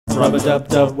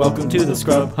Rub-a-dub-dub, welcome to the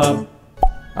Scrub Hub.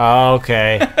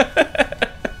 Okay.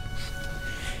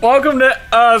 Welcome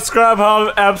to Scrub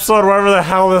Hub episode, whatever the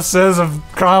hell this is, of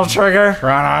Chrono Trigger.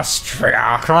 Chronos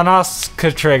Trigger. Chronos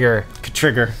Trigger.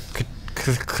 Trigger.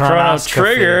 Chrono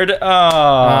Triggered.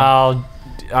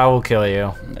 I will kill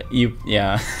you.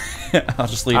 Yeah. I'll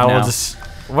just leave I now. will just.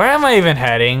 Where am I even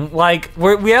heading? Like,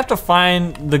 we have to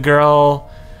find the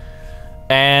girl,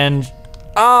 and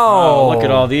oh, look at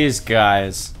all these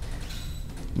guys.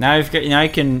 Now you've got. Now you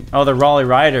can. Oh, they're Raleigh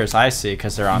Riders. I see,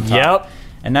 because they're on top. Yep.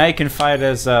 And now you can fight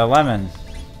as Lemon.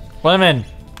 Lemon.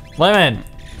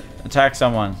 Attack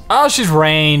someone. Oh, she's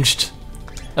ranged.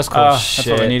 That's cool. Shit.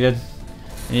 That's what we needed.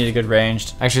 We need a good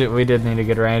ranged. Actually, we did need a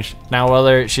good range. Now,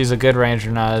 whether she's a good range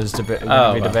or not is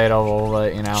gonna be debatable,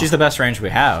 but you know. She's the best range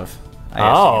we have.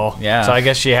 Oh, yeah. So I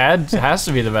guess she has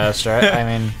to be the best, right?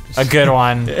 I mean, a good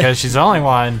one, because she's the only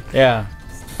one. Yeah.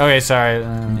 Okay, sorry.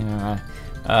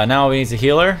 Now we need a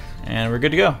healer, and we're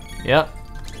good to go. Yep.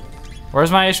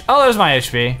 Where's my HP? Oh, there's my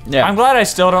HP. Yeah. I'm glad I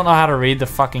still don't know how to read the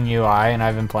fucking UI, and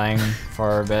I've been playing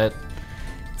for a bit.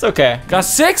 It's okay. Got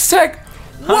 6 tech.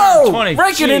 Whoa!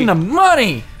 Breaking in the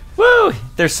money. Woo!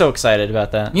 They're so excited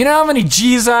about that. You know how many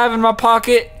G's I have in my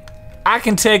pocket? I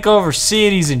can take over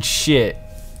cities and shit.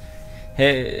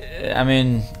 Hey, I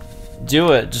mean,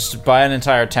 do it. Just buy an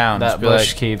entire town. That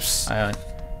bush keeps.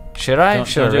 Should I?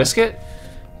 Should I risk it?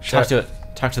 Talk to it.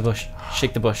 Talk to the bush.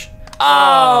 Shake the bush.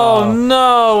 Oh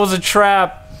no! It was a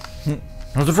trap. It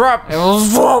was a trap. It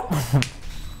was.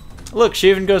 Look,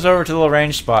 she even goes over to the little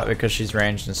range spot because she's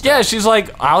ranged and stuff. Yeah, she's like,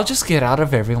 I'll just get out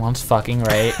of everyone's fucking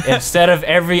way instead of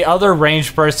every other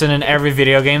ranged person in every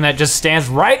video game that just stands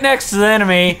right next to the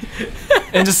enemy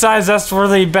and decides that's where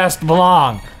they best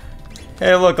belong.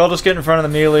 Hey, look, I'll just get in front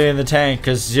of the melee and the tank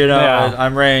because, you know,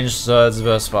 I'm ranged, so it's the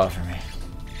best spot for me.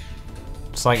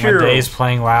 It's like my days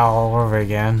playing WoW all over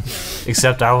again,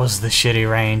 except I was the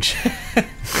shitty range.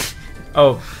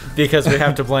 Oh, because we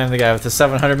have to blame the guy with the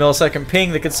 700 millisecond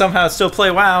ping that could somehow still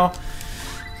play WoW.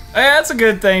 Yeah, that's a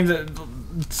good thing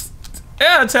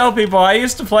to tell people. I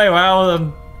used to play WoW with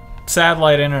a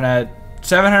satellite internet,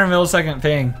 700 millisecond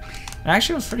ping. I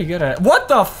actually was pretty good at it. What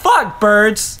the fuck,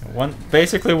 birds?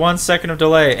 Basically 1 second of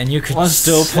delay, and you could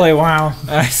still play WoW.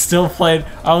 I still played.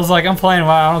 I was like, I'm playing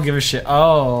WoW. I don't give a shit.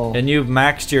 Oh. And you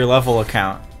maxed your level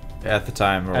account at the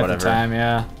time or whatever. At the time,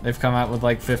 yeah. They've come out with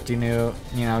like 50 new,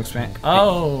 expand.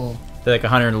 Oh. They're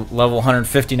like level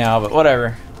 150 now, but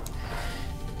whatever.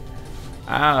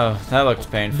 Oh, that looks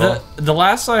painful. The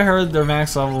last I heard, their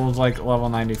max level was like level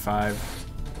 95.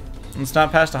 It's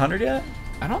not past 100 yet?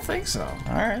 I don't think so.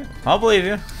 All right, I'll believe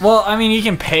you. Well, I mean, you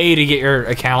can pay to get your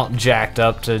account jacked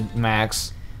up to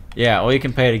max. Yeah, well, you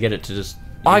can pay to get it to just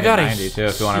I got 90 too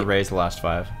if you want to raise the last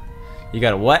 5. You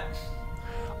got a what?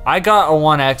 I got a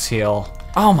 1x heal.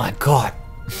 Oh my god.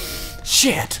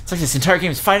 Shit. It's like this entire game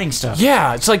is fighting stuff.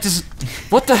 Yeah, it's like this.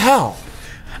 What the hell?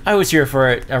 I was here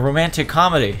for a romantic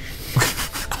comedy.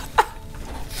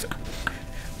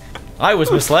 I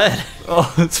was misled.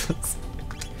 Oh,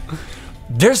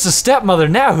 there's the stepmother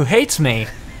now who hates me.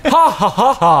 Ha ha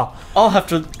ha ha. I'll have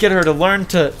to get her to learn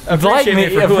to appreciate me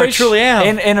for who I truly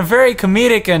am. In a very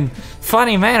comedic and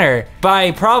funny manner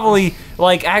by probably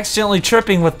like accidentally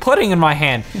tripping with pudding in my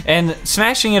hand and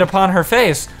smashing it upon her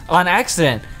face on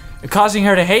accident, causing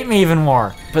her to hate me even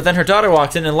more. But then her daughter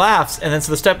walks in and laughs, and then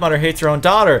so the stepmother hates her own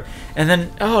daughter, and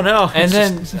then oh no. And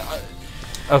then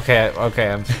okay,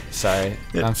 I'm sorry.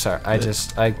 I'm sorry.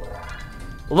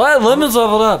 Lemon's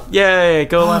leveled up. Yay,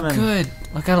 go Lemon. Oh, good.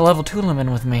 I got a level 2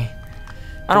 lemon with me.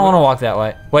 I don't want to walk that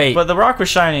way. Wait. But the rock was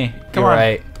shiny. Come on.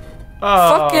 Right.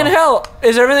 Oh. Fucking hell!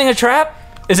 Is everything a trap?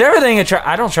 Is everything a trap?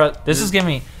 I don't trust. This is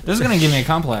gonna give me a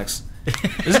complex.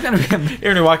 This is gonna be.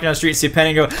 You're gonna walk down the street and see Penny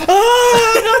and go,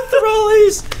 ah, not the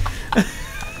rollies.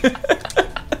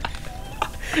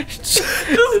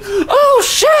 Oh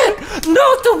shit!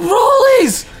 Not the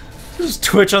rollies! Just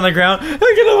twitch on the ground. Get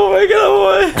him away! Get him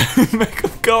away! Make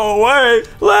him go away,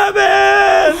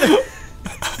 Lemon!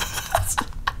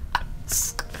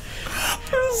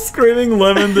 Screaming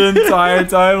Lemon the entire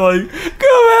time, like,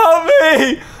 come help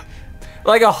me!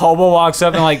 Like a hobo walks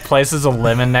up and like places a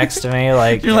lemon next to me,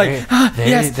 like you're like,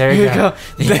 yes, there you go.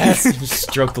 Yes, you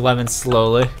stroke the lemon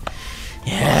slowly.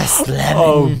 Yes, Lemon.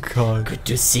 Oh god. Good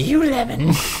to see you,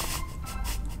 Lemon.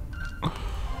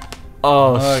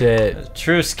 Oh shit.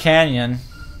 Truce Canyon.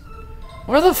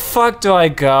 Where the fuck do I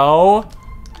go?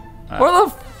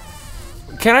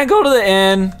 Can I go to the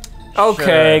inn?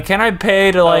 Okay, sure. Can I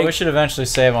pay to like... we should eventually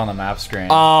save on the map screen.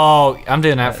 Oh, I'm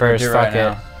doing that first, fuck it.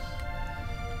 Now.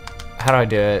 How do I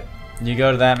do it? You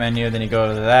go to that menu, then you go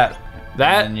to that.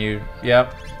 That? And you,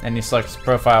 yep. And you select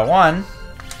profile 1.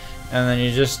 And then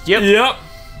you just Yep.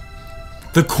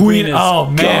 The queen. is Oh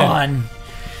man.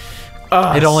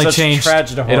 gone. It only Such changed.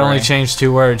 tragedy It only horror. changed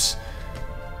 2 words,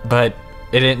 but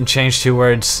it didn't change 2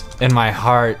 words in my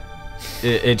heart.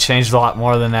 It changed a lot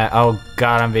more than that. Oh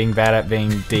God, I'm being bad at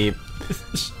being deep.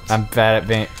 I'm bad at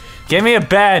being. Give me a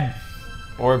bed.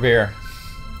 Or beer.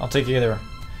 I'll take either.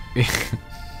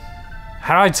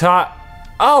 How do I talk?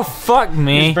 Oh fuck You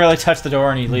me. just barely touch the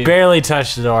door and you leave. Barely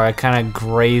touched the door. I kind of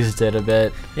grazed it a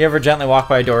bit. You ever gently walk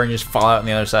by a door and you just fall out on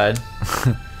the other side?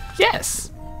 Yes.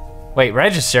 Wait,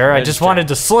 register? I just Register. wanted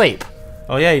to sleep.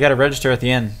 Oh yeah, you gotta register at the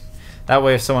end. That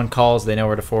way if someone calls, they know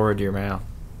where to forward your mail.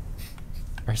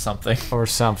 Or something. Or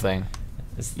something.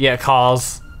 Yeah,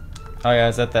 calls. Oh yeah,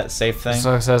 is that that safe thing?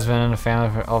 Success has been in the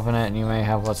family. Open it and you may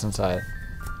have what's inside.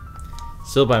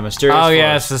 Sealed by mysterious Oh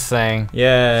yeah, force. it's this thing.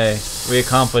 Yay. We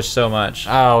accomplished so much.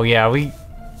 Oh yeah,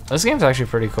 this game's actually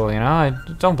pretty cool, you know? I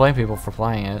don't blame people for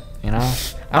playing it, you know?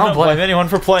 I don't blame anyone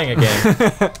for playing a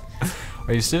game.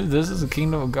 Are you serious? This is a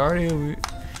Kingdom of Guardian?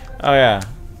 Oh yeah.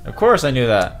 Of course I knew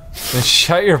that. Then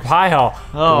shut your pie hole.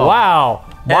 Oh. Wow.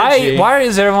 Edgy. Why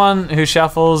is everyone who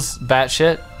shuffles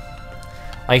batshit?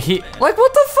 Like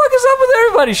what the fuck is up with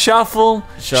everybody? Shuffling,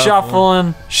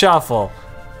 shuffle.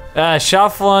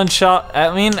 Shuffling,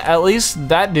 I mean, at least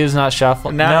that dude's not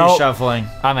shuffling. Now Nope. he's shuffling.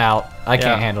 I'm out. I Yeah.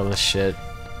 can't handle this shit.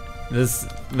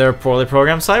 They're poorly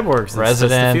programmed cyborgs. That's the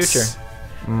Residence, future.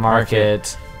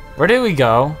 market. Where did we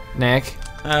go, Nick?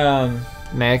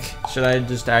 Nick. Should I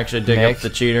just actually dig Nick? up the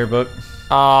cheater book?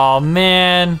 Oh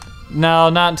man, no,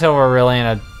 not until we're really in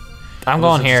a. I'm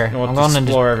going here. We'll I'm going to.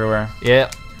 explore everywhere.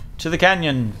 Yeah. To the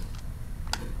canyon.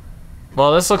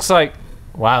 Well, this looks like.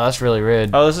 Wow, that's really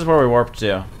rude. Oh, this is where we warped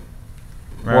to.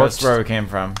 Remember, Warped. this is where we came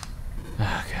from.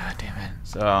 Oh god damn it.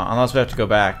 So, unless we have to go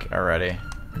back already.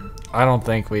 I don't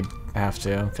think we'd have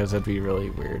to, because that'd be really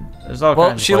weird. There's all Well,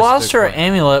 kinds of she places lost to her explore.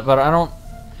 amulet, but I don't.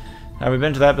 Have we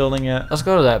been to that building yet? Let's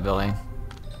go to that building.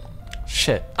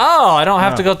 Shit. Oh, I don't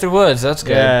have to go through woods. That's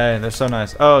good. Yeah, they're so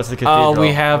nice. Oh, it's the cathedral.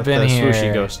 we have with been the here.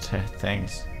 swooshy ghost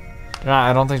things. No,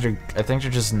 I don't think they're. I think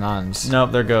they're just nuns.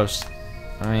 Nope, they're ghosts.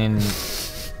 I mean,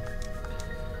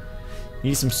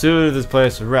 Need some soothe this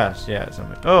place to rest. Yeah,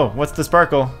 something. Oh, what's the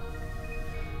sparkle?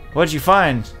 What'd you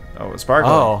find? Oh, a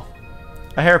sparkle. oh,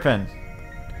 A hairpin.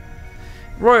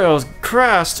 Royals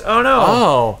crest. Oh no.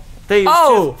 oh, They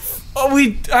oh, oh,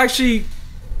 we actually.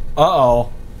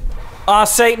 Uh-oh.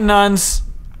 Satan nuns.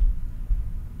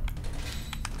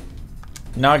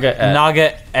 Naga.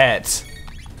 Naga et.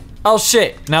 Oh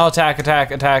shit! Now attack,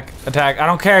 attack, attack, attack. I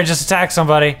don't care. Just attack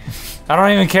somebody. I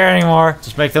don't even care anymore.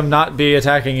 Just make them not be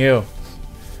attacking you.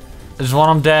 Just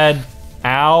want them dead.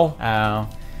 Ow. Ow.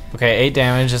 Okay, 8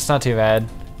 damage. That's not too bad.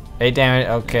 8 damage.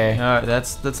 Okay. Alright,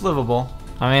 that's livable.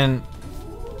 I mean.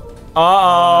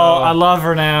 I love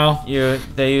her now.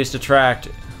 They used attract.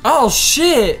 Oh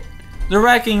shit! They're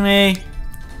wrecking me.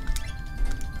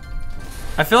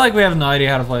 I feel like we have no idea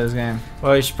how to play this game.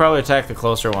 Well, you should probably attack the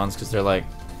closer ones because they're like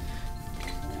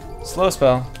slow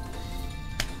spell.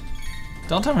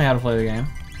 Don't tell me how to play the game.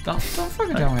 Don't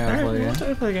fucking tell me how to play the game.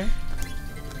 Play the game.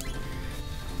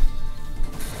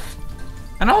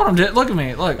 I know what I'm doing. Look at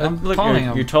me. Look, I'm Look, pawning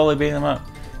you're them. totally beating them up.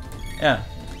 Yeah,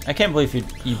 I can't believe you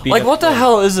beat. Like, up what the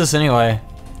hell is this anyway?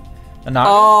 A Naga?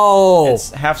 Oh. It's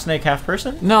half snake, half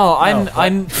person. No,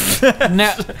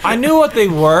 I knew what they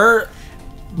were,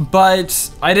 but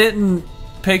I didn't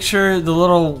picture the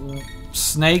little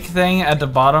snake thing at the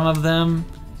bottom of them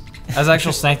as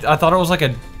actual snake. I thought it was like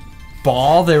a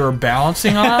ball they were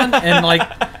balancing on, and like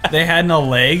they had no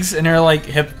legs, and they're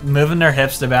like moving their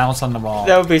hips to balance on the ball.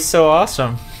 That would be so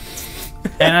awesome.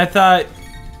 And I thought,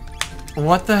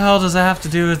 what the hell does that have to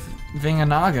do with being a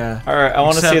Naga? All right, I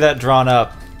want to see that drawn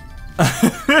up.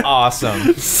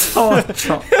 Awesome. So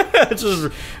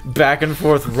Just back and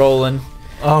forth rolling.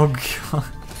 oh god.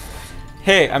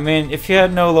 Hey, I mean, if you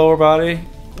had no lower body,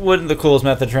 wouldn't the coolest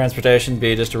method of transportation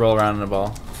be just to roll around in a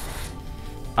ball?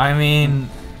 I mean,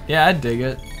 yeah, I'd dig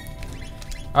it.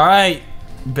 Alright,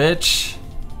 bitch.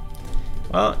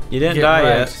 Well, you didn't Get die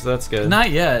yet, wrecked. so that's good. Not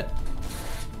yet.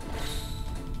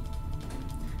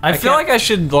 I feel can't- like I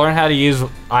should learn how to use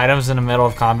items in the middle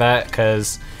of combat,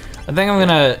 because I think I'm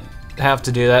gonna have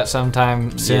to do that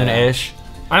sometime soon-ish.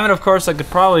 I mean, of course, I could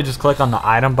probably just click on the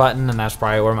item button, and that's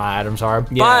probably where my items are.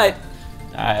 Yeah.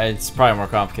 It's probably more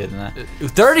complicated than that.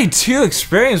 But 32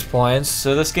 experience points.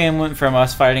 So this game went from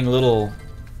us fighting little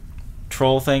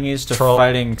troll thingies to Troll-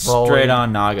 fighting rolling. straight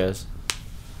on Nagas.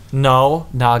 No,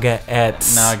 Naga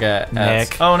ets. Naga.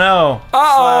 Nick. Oh no.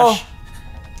 Uh-oh. Slash.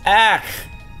 Ack.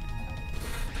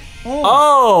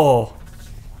 Oh!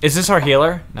 Is this our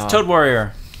healer? No. Toad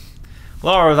Warrior.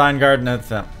 Lower thine garden at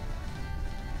them.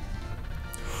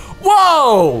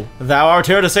 Whoa! Thou art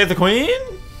here to save the queen?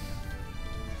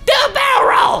 Do a barrel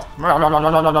roll! Do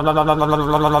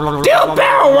a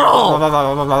barrel roll!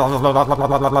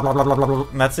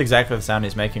 That's exactly the sound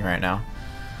he's making right now.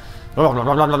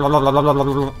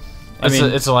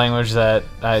 It's a language that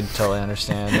I totally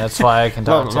understand. That's why I can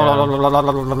talk to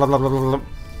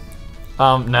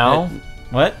him. No.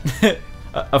 What?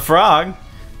 A frog?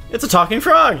 It's a talking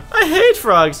frog. I hate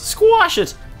frogs. Squash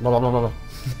it.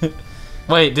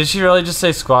 Wait, did she really just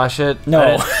say squash it?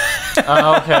 No.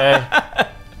 Oh, okay.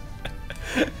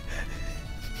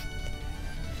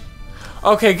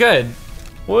 Okay, good.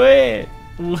 Wait.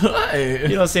 What? You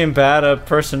don't seem bad a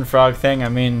person frog thing. I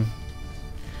mean,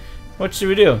 what should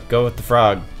we do? Go with the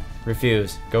frog.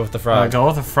 Refuse. Go with the frog. Go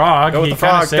with the frog. Go with He the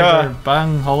frog, saved duh. her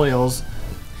bungholials.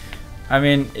 I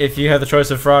mean, if you had the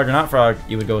choice of frog or not frog,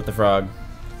 you would go with the frog.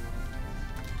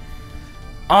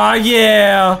 Oh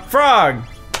yeah! Frog!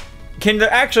 Can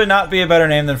there actually not be a better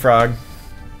name than frog?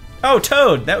 Oh,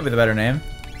 toad! That would be the better name.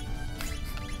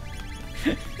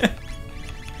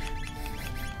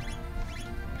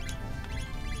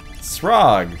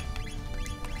 Srog.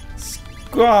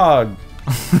 Squog.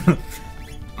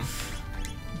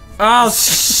 Oh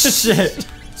shit!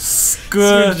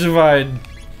 Good. Divide.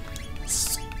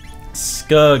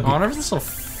 Scug. I wonder if this will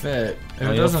fit. If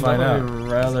Oh, it you'll doesn't, find then I'd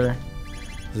rather.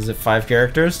 Is it 5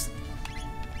 characters?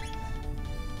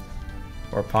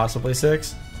 Or possibly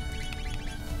 6?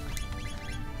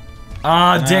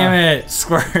 Ah, damn it!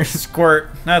 Squirt. Squirt.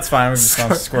 That's fine. We're just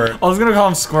calling Squirt. I was gonna call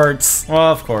him Squirts.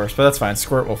 Well, of course, but that's fine.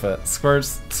 Squirt will fit.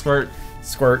 Squirts. Squirt.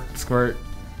 Squirt. Squirt.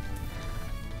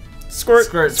 Squirt.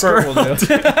 Squirt. Squirt will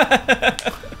do.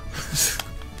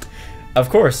 Of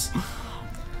course.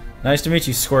 Nice to meet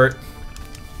you, Squirt.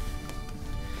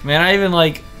 Man, I even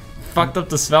like fucked up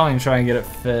the spelling trying to get it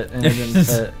fit, and it didn't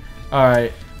fit. All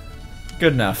right.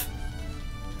 Good enough.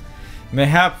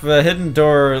 Mayhap a hidden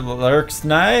door lurks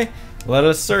nigh. Let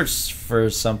us search for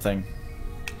something.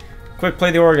 Quick, play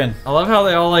the organ. I love how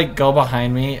they all like go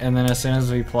behind me, and then as soon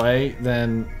as we play,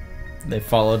 then They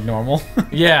followed normal.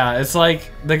 yeah, it's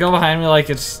like they go behind me like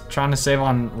it's trying to save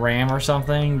on RAM or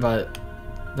something, but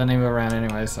then they move around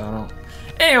anyway, so I don't.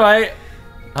 Anyway,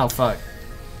 oh fuck.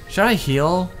 Should I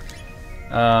heal?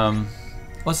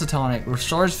 What's the tonic?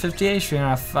 Restores 50 HP and I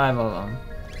have 5 of them.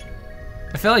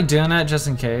 I feel like doing that just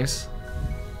in case.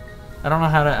 I don't know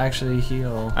how to actually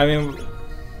heal. I mean,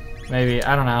 Maybe,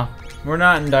 I don't know. we're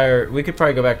not in dire. We could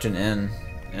probably go back to an inn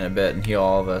in a bit and heal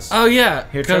all of us. Oh yeah,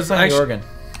 Here, try playing the organ.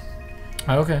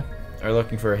 Oh, okay. Or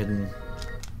looking for a hidden.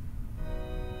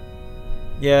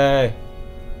 Yay!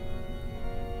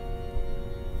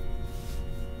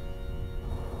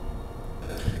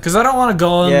 Because I don't want to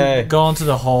Yay. go into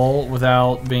the hole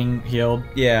without being healed.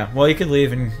 Yeah. Well, you could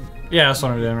leave and. Yeah, that's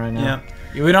what I'm doing right now.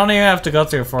 Yeah. We don't even have to go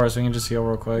through a forest. We can just heal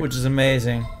real quick. Which is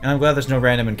amazing. And I'm glad there's no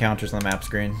random encounters on the map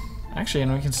screen. Actually,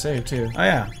 and we can save too. Oh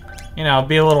yeah. You know,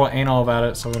 be a little anal about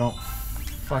it so we don't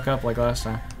fuck up like last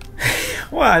time.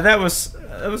 Wow, that was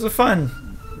a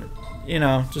fun. You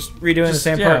know, just redoing the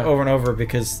same part over and over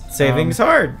because saving's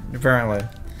hard, apparently.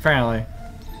 Apparently.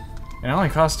 It only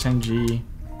costs 10G.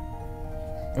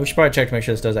 We should probably check to make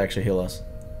sure this does actually heal us.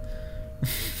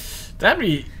 That'd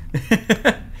be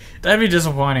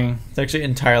disappointing. It's actually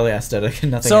entirely aesthetic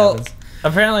and nothing So, happens.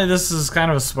 apparently this is kind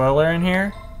of a spoiler in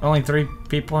here. Only 3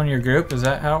 people in your group. Is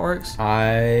that how it works?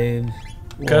 I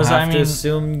will 'Cause, have I to mean-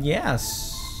 assume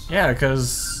yes. Yeah,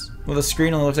 because... Well, the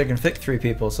screen only looks like it can fit 3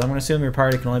 people, so I'm going to assume your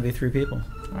party can only be 3 people.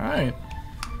 Alright.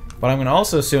 But I'm going to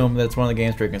also assume that it's one of the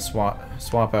games where you can swap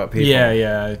out people.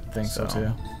 Yeah, I think so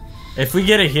too. If we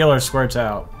get a healer, Squirt's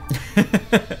out.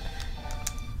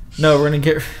 No, we're gonna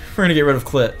get rid of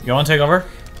Clit. You want to take over?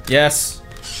 Yes.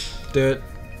 Do it.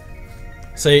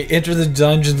 Say, enter the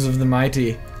dungeons of the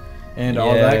mighty. And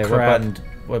all that crap.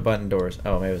 What button doors?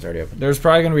 Oh, maybe it's already open. There's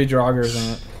probably going to be joggers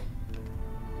in it.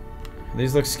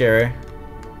 These look scary.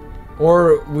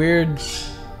 Or weird...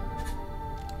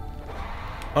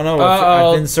 Oh no,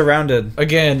 I've been surrounded.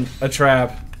 Again, a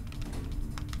trap.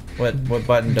 What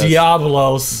button does?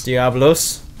 Diablos.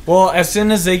 Diablos? Well, as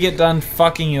soon as they get done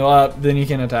fucking you up, then you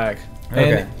can attack.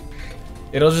 Okay. And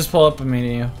it'll just pull up a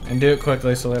menu. And do it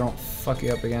quickly so they don't fuck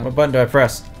you up again. What button do I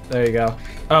press? There you go.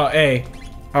 Oh, A.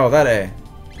 Oh, that A.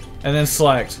 And then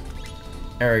select.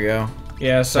 There we go.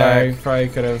 Yeah, sorry. Attack. Probably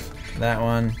could have. That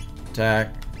one. Attack.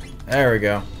 There we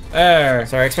go. There.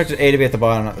 Sorry, I expected A to be at the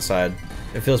bottom, not the side.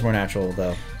 It feels more natural,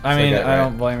 though. I mean, I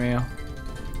don't blame you.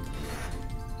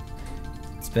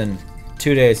 It's been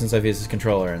 2 days since I've used this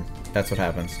controller, and that's what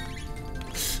happens.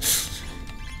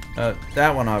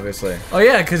 That one, obviously. Oh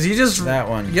yeah, because you just... That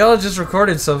one. Y'all just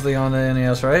recorded something on the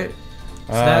NES, right?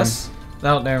 SNES?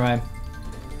 No, never mind.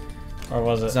 Or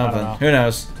was it? Something. I don't know. Who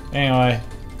knows? Anyway.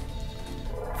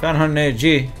 Found 108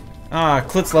 G. Ah,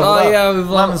 Clit's leveled up. Oh yeah, we've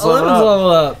Lemon's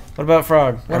leveled up. What about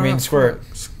Frog? I mean Squirt.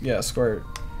 Yeah, Squirt.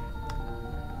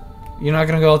 You're not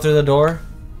gonna go through the door?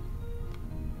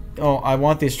 Oh, I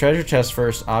want these treasure chests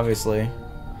first, obviously.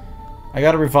 I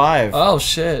got a revive. Oh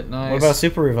shit, nice. What about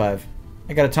super revive?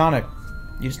 I got a tonic.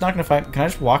 You just not gonna fight? Can I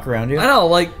just walk around you? I know,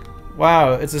 like...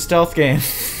 Wow, it's a stealth game.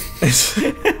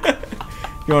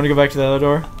 You want to go back to the other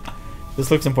door?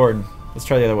 This looks important. Let's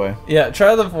try the other way. Yeah,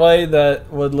 try the way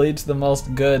that would lead to the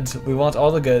most goods. We want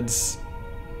all the goods.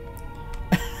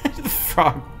 The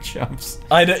frog jumps.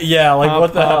 Yeah, like Hop,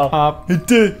 what the hell? hop.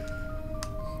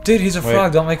 Dude, he's a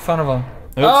frog. Don't make fun of him.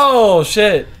 Oops. Oh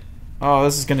shit! Oh,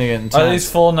 this is gonna get intense. Are these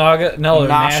full naga? No, they're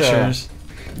Nasha. nashers.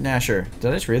 Nasher.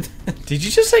 Did I just read that? Did you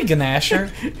just say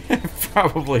ganasher?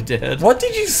 Probably did. What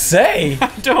did you say?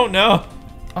 I don't know.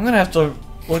 I'm gonna have to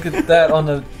look at that on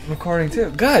the recording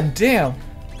too. God damn.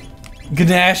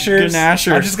 Ganashers.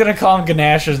 Ganashers. I'm just gonna call them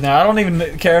ganashers now. I don't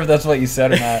even care if that's what you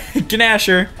said or not.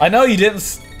 Ganasher. I know you didn't.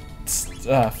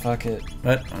 Fuck it.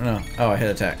 What? Oh, no. Oh, I hit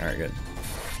attack. Alright, good.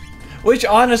 Which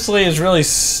honestly is really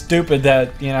stupid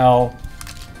that, you know,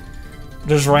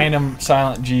 there's random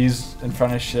silent G's in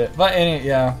front of shit. But anyway,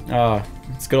 yeah. Oh,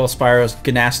 it's good old Spyro's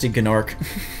Ganasty Gnork.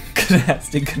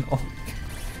 Ganasty Gnork.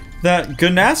 That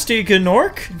Ganasty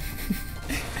Gnork?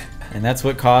 And that's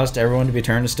what caused everyone to be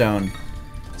turned to stone.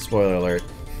 Spoiler alert.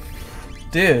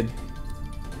 Dude.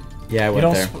 Yeah, I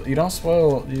went there. You don't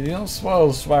spoil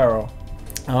Spyro.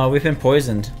 Oh, we've been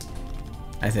poisoned.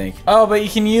 I think. Oh, but you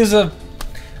can use a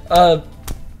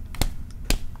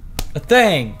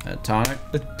thing. A tonic?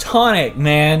 A tonic,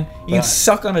 man. You can But-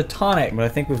 suck on a tonic. But I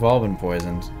think we've all been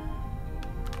poisoned.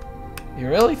 You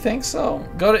really think so?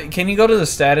 Can you go to the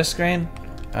status screen?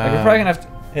 Like, you're probably gonna have to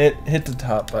hit the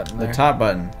top button there. The top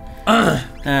button.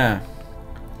 I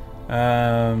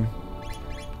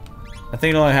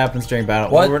think it only happens during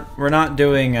battle. What? Well, we're not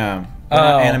doing we're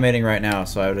not animating right now,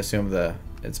 so I would assume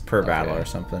it's per battle or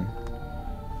something.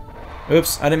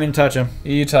 Oops, I didn't mean to touch him.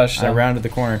 You touched I him. rounded the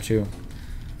corner too.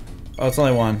 Oh, it's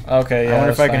only one. Okay, yeah. I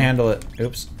wonder if I that's can fine. handle it.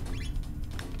 Oops.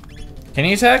 Can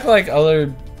you attack like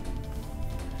other?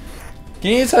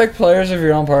 Can you attack players of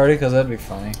your own party? Cause that'd be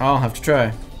funny. I'll have to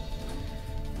try.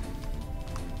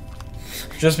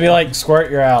 Just be like, Squirt,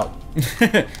 you're out.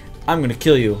 I'm gonna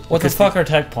kill you. What the fuck are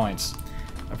tech points?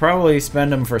 I probably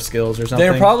spend them for skills or something.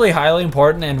 They're probably highly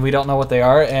important, and we don't know what they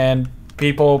are. And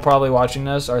people probably watching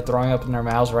this are throwing up in their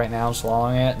mouths right now,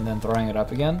 swallowing it, and then throwing it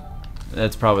up again.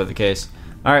 That's probably the case.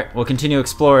 All right, we'll continue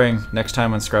exploring next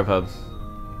time on Scrub Hub.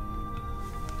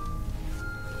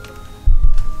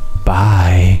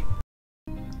 Bye.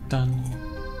 Done.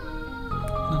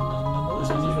 This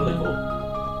one's really cool.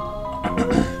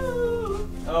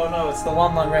 Oh no, it's the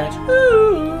One Lung Ranch.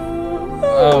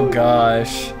 Oh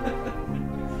gosh.